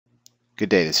Good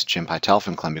day, this is Jim Pytel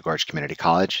from Columbia Gorge Community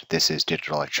College. This is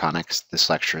Digital Electronics. This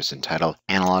lecture is entitled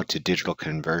Analog to Digital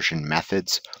Conversion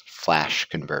Methods, Flash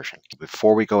Conversion.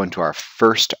 Before we go into our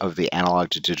first of the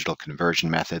analog to digital conversion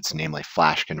methods, namely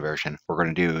flash conversion, what we're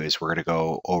going to do is we're going to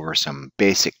go over some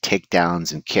basic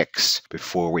takedowns and kicks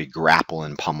before we grapple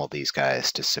and pummel these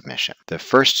guys to submission. The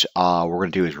first we're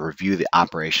going to do is review the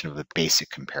operation of the basic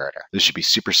comparator. This should be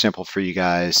super simple for you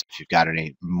guys. If you've got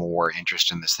any more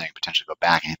interest in this thing, potentially go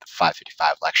back and hit the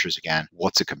 555 lectures again.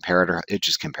 What's a comparator? It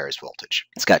just compares voltage.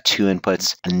 It's got two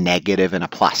inputs, a negative and a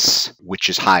plus. Which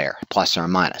is higher, plus or a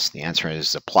minus? The answer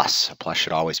is a plus. A plus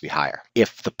should always be higher.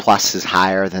 If the plus is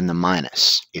higher than the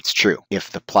minus, it's true.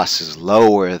 If the plus is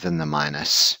lower than the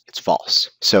minus, it's false.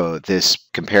 So this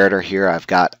comparator here I've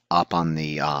got up on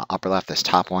the upper left, this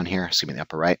top one here, excuse me, the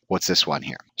upper right. What's this one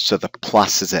here? So the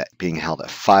plus is being held at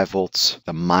 5 volts.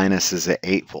 The minus is at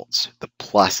 8 volts. The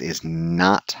plus is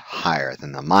not higher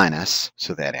than the minus,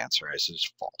 so that answer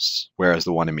is false. Whereas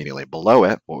the one immediately below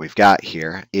it, what we've got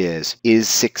here is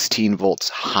 16 volts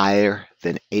higher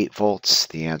than 8 volts?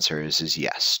 The answer is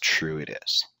yes, true it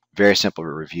is. Very simple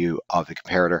review of the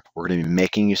comparator. We're going to be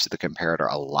making use of the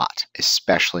comparator a lot,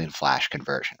 especially in flash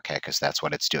conversion, okay, because that's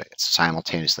what it's doing. It's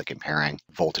simultaneously comparing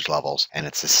voltage levels and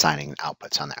it's assigning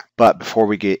outputs on there. But before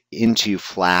we get into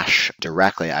flash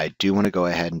directly, I do want to go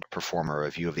ahead and perform a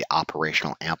review of the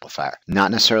operational amplifier.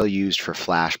 Not necessarily used for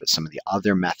flash, but some of the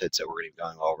other methods that we're going to be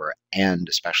going over, and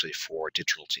especially for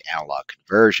digital to analog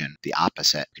conversion, the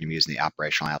opposite. We're going to be using the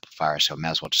operational amplifier, so I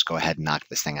might as well just go ahead and knock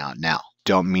this thing out now.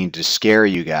 Don't mean to scare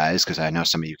you guys, because I know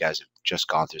some of you guys have just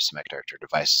gone through semiconductor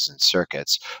devices and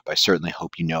circuits, but I certainly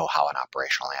hope you know how an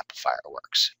operational amplifier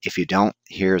works. If you don't,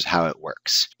 here's how it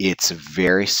works. It's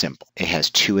very simple. It has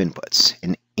two inputs,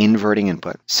 an inverting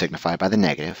input signified by the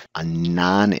negative, a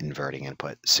non-inverting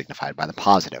input signified by the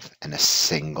positive, and a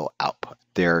single output.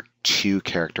 There are two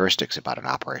characteristics about an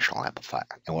operational amplifier.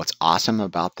 And what's awesome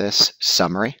about this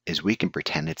summary is we can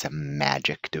pretend it's a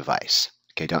magic device.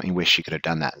 Okay, don't you wish you could have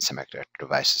done that in semiconductor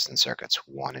devices and circuits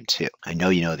 1 and 2? I know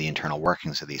you know the internal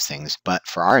workings of these things, but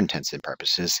for our intents and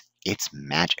purposes, it's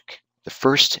magic. The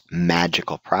first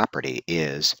magical property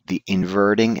is the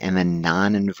inverting and the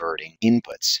non-inverting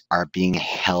inputs are being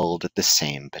held at the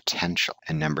same potential.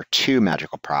 And number 2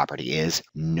 magical property is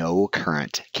no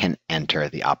current can enter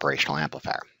the operational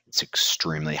amplifier. It's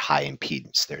extremely high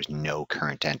impedance. There's no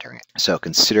current entering it. So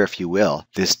consider, if you will,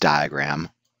 this diagram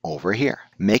over here.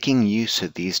 Making use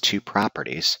of these two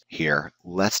properties here,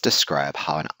 let's describe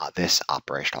how this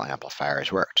operational amplifier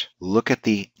has worked. Look at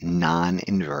the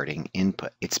non-inverting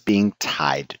input. It's being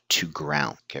tied to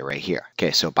ground, okay, right here.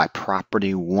 Okay, so by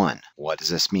property 1, what does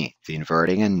this mean? The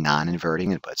inverting and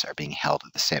non-inverting inputs are being held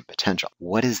at the same potential.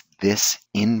 What is this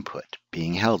input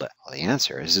being held at? Well, the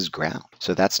answer is ground.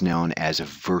 So that's known as a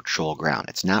virtual ground.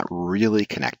 It's not really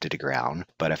connected to ground,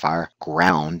 but if our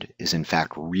ground is in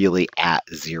fact really at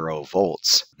 0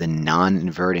 volts, the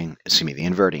the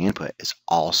inverting input is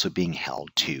also being held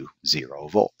to 0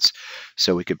 volts.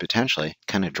 So we could potentially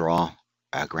kind of draw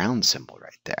a ground symbol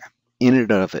right there. In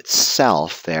and of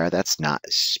itself there, that's not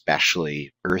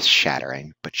especially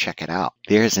earth-shattering, but check it out.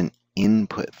 There's an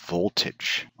input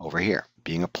voltage over here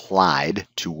being applied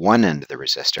to one end of the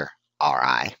resistor,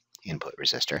 Ri, input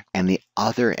resistor, and the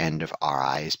other end of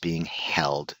Ri is being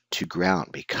held to ground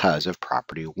because of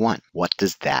property 1. What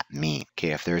does that mean?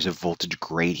 Okay, if there's a voltage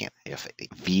gradient, if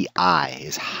Vi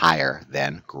is higher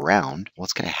than ground,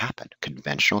 what's going to happen?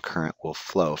 Conventional current will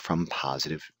flow from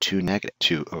positive to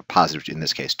negative, or positive in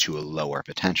this case, to a lower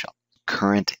potential.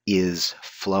 Current is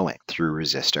flowing through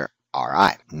resistor Ri.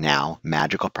 Now,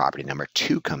 magical property number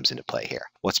 2 comes into play here.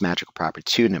 What's magical property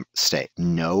 2 state?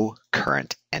 No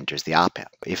current enters the op amp.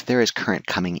 If there is current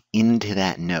coming into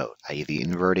that node, i.e. the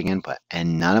inverting input,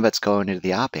 and none of it's going into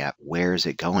the op amp, where is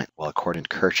it going? Well, according to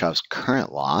Kirchhoff's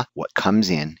current law, what comes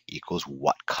in equals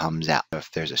what comes out. So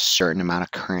if there's a certain amount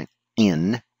of current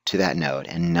in to that node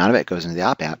and none of it goes into the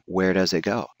op amp, where does it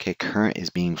go? Okay, current is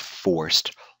being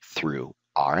forced through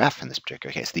RF in this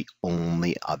particular case, the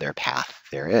only other path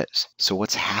there is. So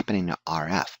what's happening to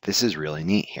RF? This is really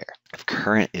neat here. If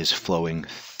current is flowing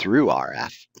through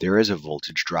RF, there is a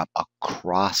voltage drop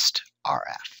across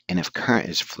RF. And if current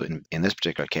is, in this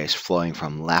particular case, flowing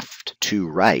from left to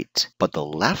right, but the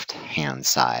left-hand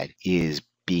side is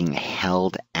being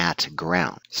held at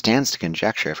ground, stands to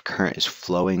conjecture if current is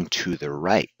flowing to the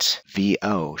right,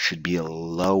 VO should be a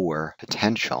lower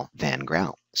potential than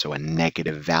ground. So a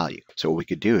negative value. So what we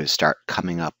could do is start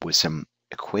coming up with some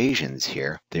equations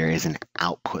here, there is an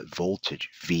output voltage,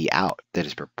 V out, that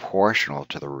is proportional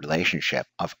to the relationship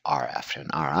of RF and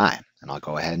RI. And I'll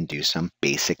go ahead and do some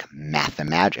basic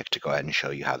mathemagic to go ahead and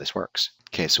show you how this works.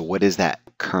 Okay, so what is that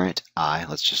current I?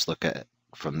 Let's just look at it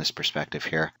from this perspective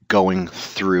here, going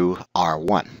through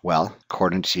R1. Well,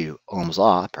 according to Ohm's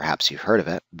law, perhaps you've heard of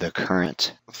it, the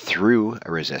current through a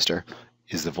resistor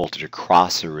is the voltage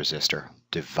across a resistor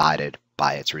divided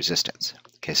by its resistance.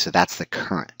 Okay, so that's the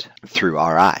current through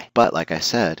Ri. But like I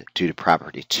said, due to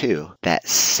property 2, that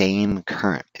same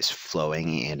current is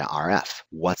flowing in RF.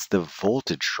 What's the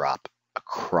voltage drop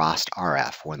across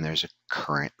RF when there's a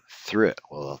current through it?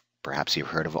 Well, perhaps you've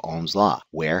heard of Ohm's law,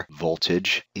 where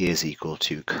voltage is equal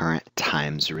to current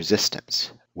times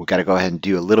resistance. We've got to go ahead and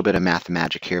do a little bit of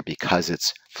mathemagic here because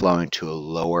it's flowing to a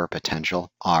lower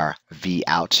potential. Our V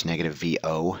out, negative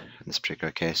VO in this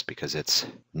particular case, because it's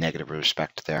negative with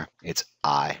respect there, it's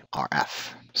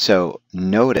IRF. So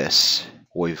notice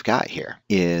what we've got here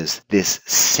is this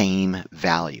same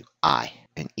value, I,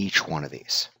 in each one of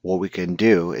these. What we can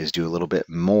do is do a little bit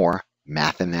more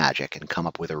mathemagic and come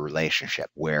up with a relationship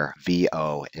where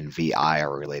VO and VI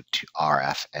are related to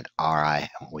RF and RI, and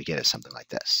what we get is something like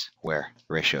this, where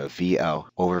the ratio of VO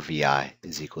over VI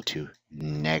is equal to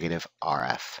negative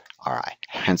RF RI,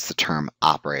 hence the term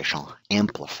operational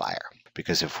amplifier.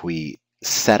 Because if we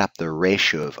set up the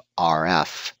ratio of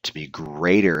RF to be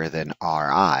greater than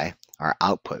RI, our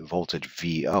output voltage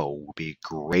VO will be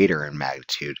greater in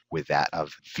magnitude with that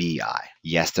of VI.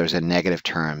 Yes, there's a negative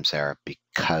term there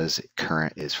because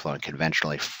current is flowing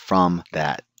conventionally from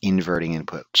that inverting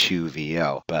input to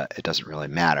VO, but it doesn't really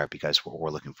matter because what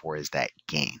we're looking for is that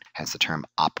gain, hence the term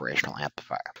operational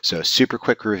amplifier. So a super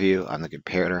quick review on the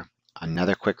comparator.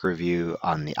 Another quick review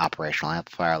on the operational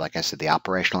amplifier. Like I said, the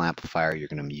operational amplifier you're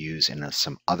going to use in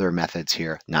some other methods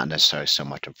here, not necessarily so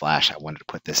much in Flash. I wanted to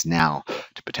put this now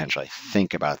to potentially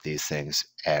think about these things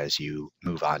as you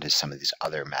move on to some of these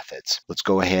other methods. Let's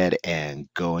go ahead and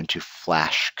go into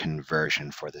Flash conversion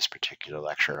for this particular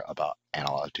lecture about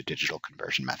analog to digital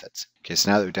conversion methods. Okay, so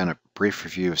now that we've done a brief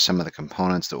review of some of the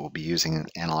components that we'll be using in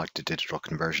analog to digital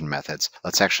conversion methods,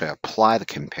 let's actually apply the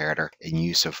comparator in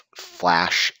use of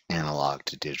Flash analog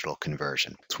to digital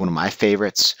conversion. It's one of my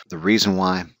favorites. The reason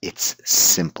why, it's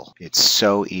simple. It's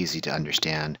so easy to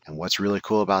understand. And what's really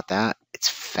cool about that, it's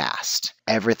fast.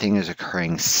 Everything is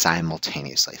occurring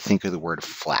simultaneously. Think of the word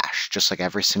flash. Just like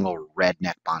every single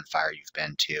redneck bonfire you've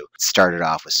been to, it started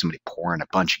off with somebody pouring a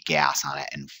bunch of gas on it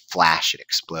and flash, it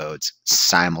explodes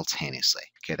simultaneously.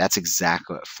 Okay, that's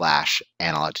exactly what Flash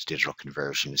analog to digital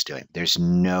conversion is doing. There's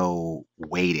no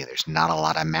waiting. There's not a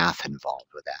lot of math involved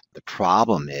with that. The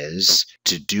problem is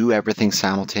to do everything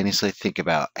simultaneously. Think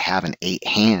about having 8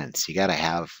 hands. You got to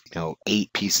have,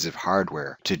 8 pieces of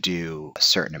hardware to do a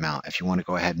certain amount. If you want to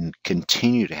go ahead and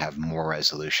continue to have more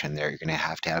resolution there, you're going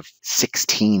to have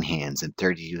 16 hands and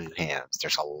 32 hands.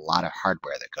 There's a lot of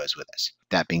hardware that goes with this.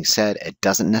 That being said, it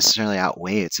doesn't necessarily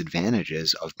outweigh its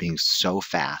advantages of being so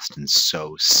fast and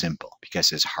so simple.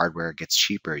 Because as hardware gets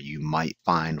cheaper, you might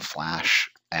find Flash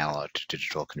analog to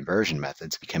digital conversion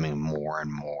methods becoming more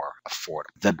and more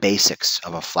affordable. The basics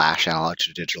of a Flash analog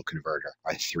to digital converter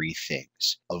are 3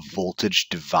 things. A voltage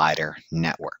divider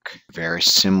network, very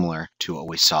similar to what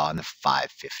we saw in the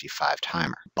 555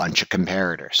 timer. Bunch of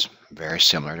comparators, very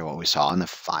similar to what we saw in the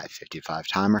 555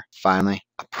 timer. Finally,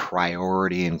 a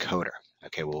priority encoder.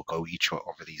 Okay, we'll go each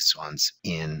over these ones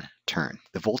in turn.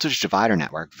 The voltage divider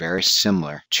network, very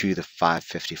similar to the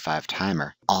 555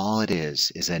 timer. All it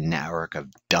is a network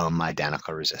of dumb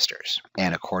identical resistors.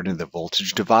 And according to the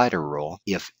voltage divider rule,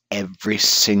 if every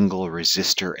single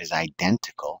resistor is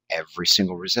identical, every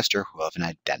single resistor will have an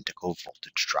identical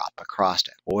voltage drop across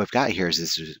it. What we've got here is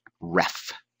this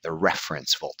ref, the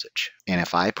reference voltage. And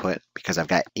if I put, because I've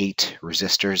got 8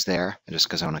 resistors there, and just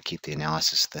because I want to keep the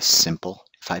analysis this simple,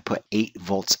 if I put 8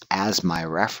 volts as my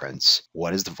reference,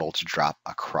 what is the voltage drop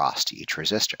across each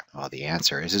resistor? Well, the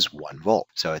answer is 1 volt.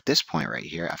 So at this point right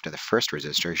here, after the first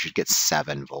resistor, you should get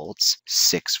 7 volts,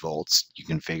 6 volts. You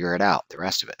can figure it out, the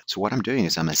rest of it. So what I'm doing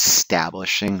is I'm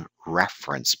establishing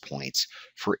reference points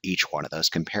for each one of those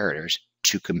comparators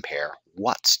to compare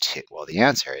what's to? Well, the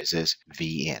answer is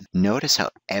V in. Notice how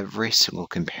every single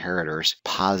comparator's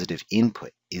positive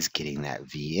input is getting that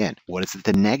V in. What is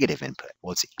the negative input?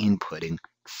 Well, it's inputting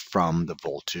from the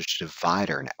voltage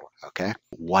divider network, okay?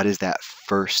 What is that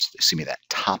that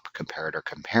top comparator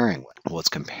comparing with? Well, it's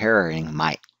comparing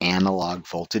my analog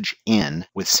voltage in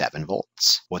with 7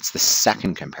 volts. What's the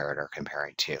second comparator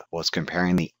comparing to? Well, it's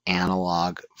comparing the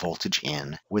analog voltage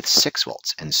in with 6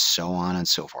 volts, and so on and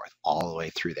so forth, all the way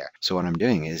through there. So what I'm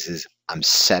doing is I'm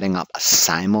setting up a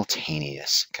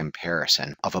simultaneous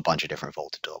comparison of a bunch of different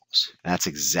voltage levels. And that's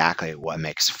exactly what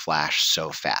makes flash so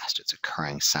fast. It's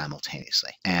occurring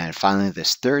simultaneously. And finally,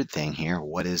 this third thing here,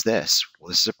 what is this? Well,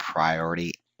 this is a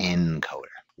priority encoder.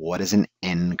 What does an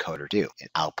encoder do? It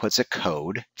outputs a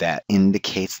code that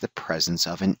indicates the presence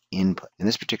of an input. In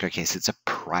this particular case, it's a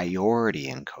priority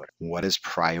encoder. What is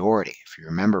priority? If you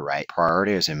remember right,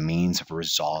 priority is a means of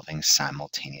resolving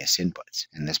simultaneous inputs.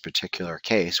 In this particular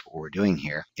case, what we're doing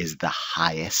here is the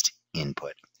highest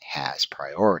input has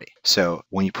priority. So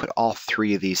when you put all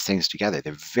three of these things together,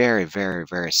 they're very, very,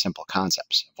 very simple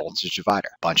concepts. Voltage divider,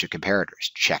 bunch of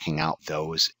comparators, checking out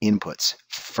those inputs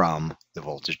from the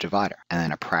voltage divider. And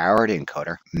then a priority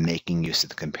encoder, making use of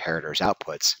the comparator's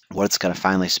outputs. What it's going to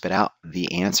finally spit out? The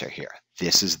answer here.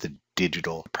 This is the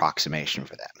digital approximation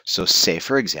for that. So say,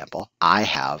 for example, I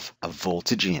have a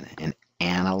voltage in an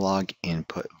analog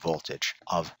input voltage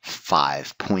of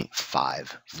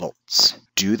 5.5 volts.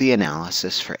 Do the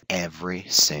analysis for every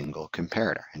single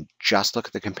comparator and just look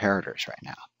at the comparators right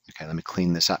now. Okay, let me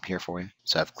clean this up here for you.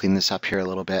 So I've cleaned this up here a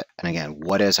little bit. And again,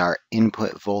 what is our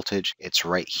input voltage? It's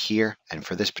right here. And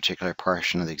for this particular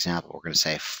portion of the example, we're going to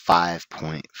say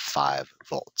 5.5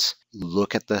 volts.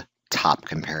 Look at the top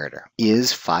comparator.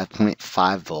 Is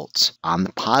 5.5 volts on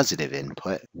the positive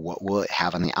input? What will it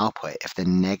have on the output if the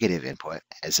negative input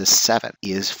is a 7?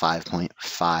 Is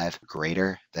 5.5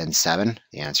 greater than 7?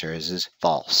 The answer is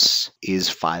false. Is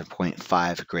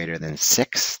 5.5 greater than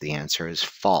 6? The answer is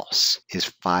false. Is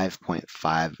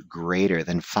 5.5 greater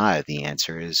than 5? The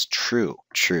answer is true.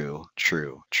 True,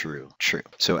 true, true, true.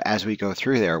 So as we go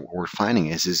through there, what we're finding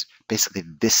is basically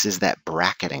this is that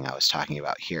bracketing I was talking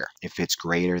about here. If it's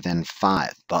greater than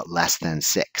 5 but less than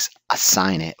 6,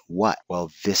 assign it what?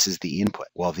 Well, this is the input.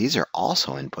 Well, these are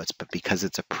also inputs, but because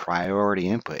it's a priority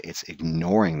input, it's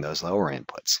ignoring those lower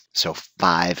inputs. So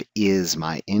 5 is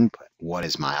my input. What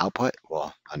is my output?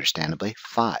 Well, understandably,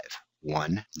 5.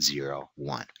 1, 0,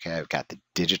 1. Okay, I've got the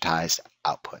digitized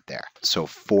output there. So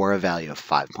for a value of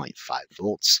 5.5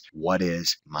 volts, what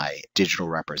is my digital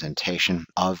representation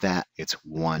of that? It's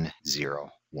 1, 0,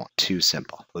 1. Too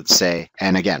simple. Let's say,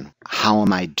 and again, how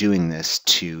am I doing this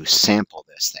to sample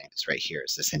this thing? It's right here.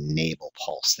 It's this enable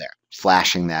pulse there.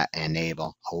 Flashing that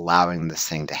enable, allowing this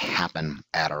thing to happen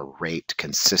at a rate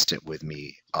consistent with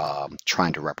me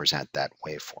trying to represent that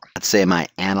waveform. Let's say my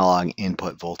analog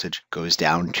input voltage goes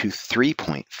down to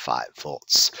 3.5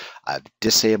 volts. I've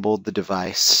disabled the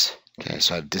device. Okay,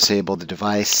 so I've disabled the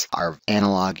device. Our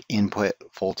analog input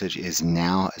voltage is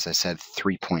now, as I said,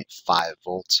 3.5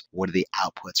 volts. What are the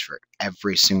outputs for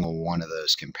every single one of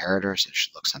those comparators? It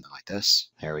should look something like this.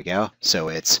 There we go. So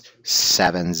it's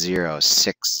 7, 0,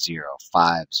 6, 0,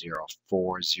 5, 0,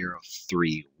 4, 0,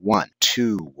 3, 1,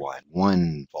 2, 1,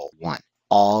 1 volt, 1.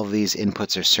 All of these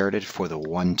inputs are sorted for the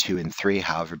 1, 2, and 3.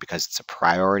 However, because it's a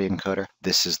priority encoder,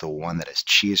 this is the one that is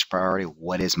achieved priority.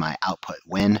 What is my output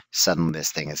when suddenly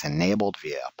this thing is enabled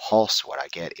via a pulse? What I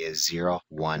get is 0,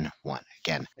 1, 1.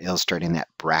 Again, illustrating that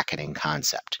bracketing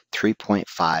concept.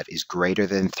 3.5 is greater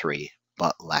than 3,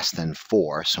 but less than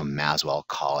 4, so may as well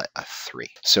call it a 3.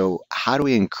 So how do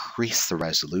we increase the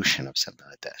resolution of something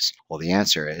like this? Well, the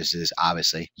answer is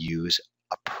obviously use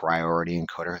a priority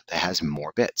encoder that has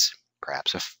more bits.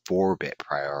 Perhaps a 4-bit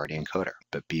priority encoder.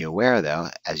 But be aware though,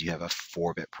 as you have a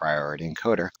 4-bit priority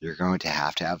encoder, you're going to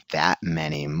have that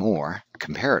many more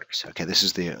comparators. Okay, this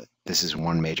is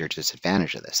one major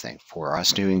disadvantage of this thing. For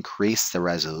us to increase the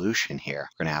resolution here,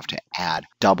 we're going to have to add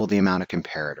double the amount of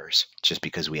comparators just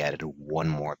because we added one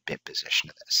more bit position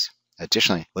to this.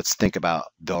 Additionally, let's think about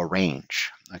the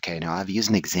range. Okay, now I've used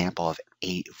an example of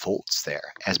 8 volts there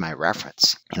as my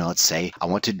reference. Let's say I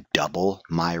want to double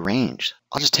my range.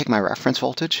 I'll just take my reference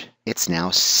voltage. It's now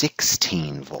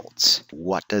 16 volts.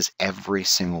 What does every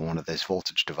single one of those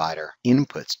voltage divider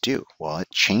inputs do? Well, it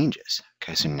changes.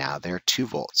 Okay, so now there are 2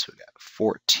 volts. We've got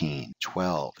 14,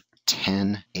 12,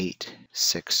 10, 8,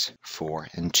 6, 4,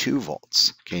 and 2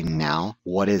 volts. Okay, now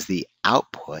what is the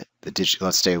output?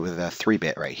 Let's stay with a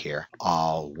 3-bit right here.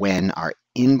 When our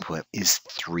input is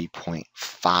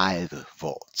 3.5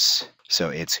 volts. So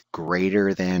it's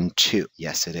greater than 2.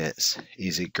 Yes, it is.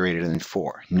 Is it greater than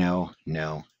 4? No,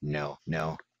 no, no,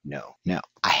 no, no, no.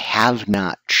 I have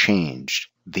not changed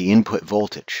the input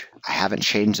voltage. I haven't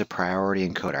changed the priority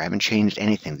encoder. I haven't changed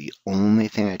anything. The only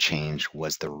thing I changed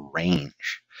was the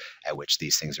range at which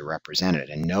these things are represented.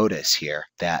 And notice here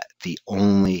that the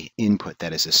only input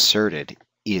that is asserted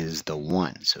is the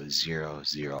 1, so 0,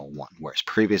 0, 1. Whereas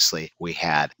previously we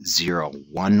had 0,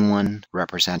 1, 1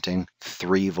 representing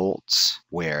 3 volts,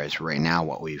 whereas right now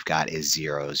what we've got is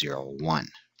 0, 0, 1.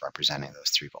 representing those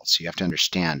 3 volts. So you have to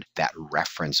understand that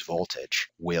reference voltage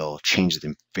will change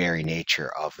the very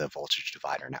nature of the voltage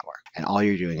divider network. And all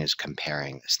you're doing is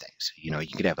comparing these things. You know,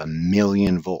 you could have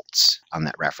 1,000,000 volts on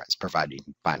that reference, provided you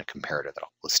can find a comparator that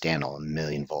will stand on a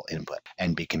 1,000,000 volt input,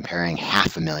 and be comparing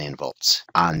 500,000 volts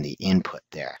on the input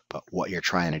there. But what you're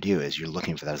trying to do is you're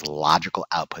looking for those logical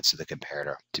outputs of the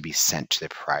comparator to be sent to the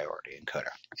priority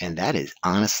encoder. And that is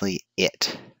honestly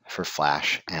it for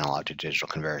flash analog to digital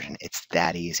conversion. It's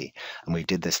that easy. And we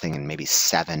did this thing in maybe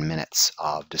 7 minutes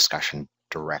of discussion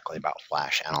directly about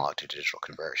flash analog to digital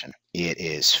conversion. It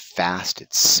is fast,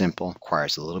 it's simple,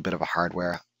 requires a little bit of a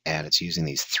hardware, and it's using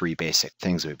these 3 basic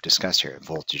things that we've discussed here.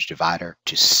 Voltage divider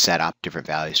to set up different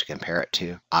values to compare it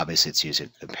to. Obviously, it's using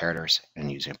comparators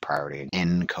and using priority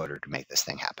encoder to make this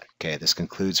thing happen. Okay, this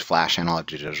concludes flash analog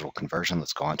to digital conversion.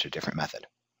 Let's go on to a different method.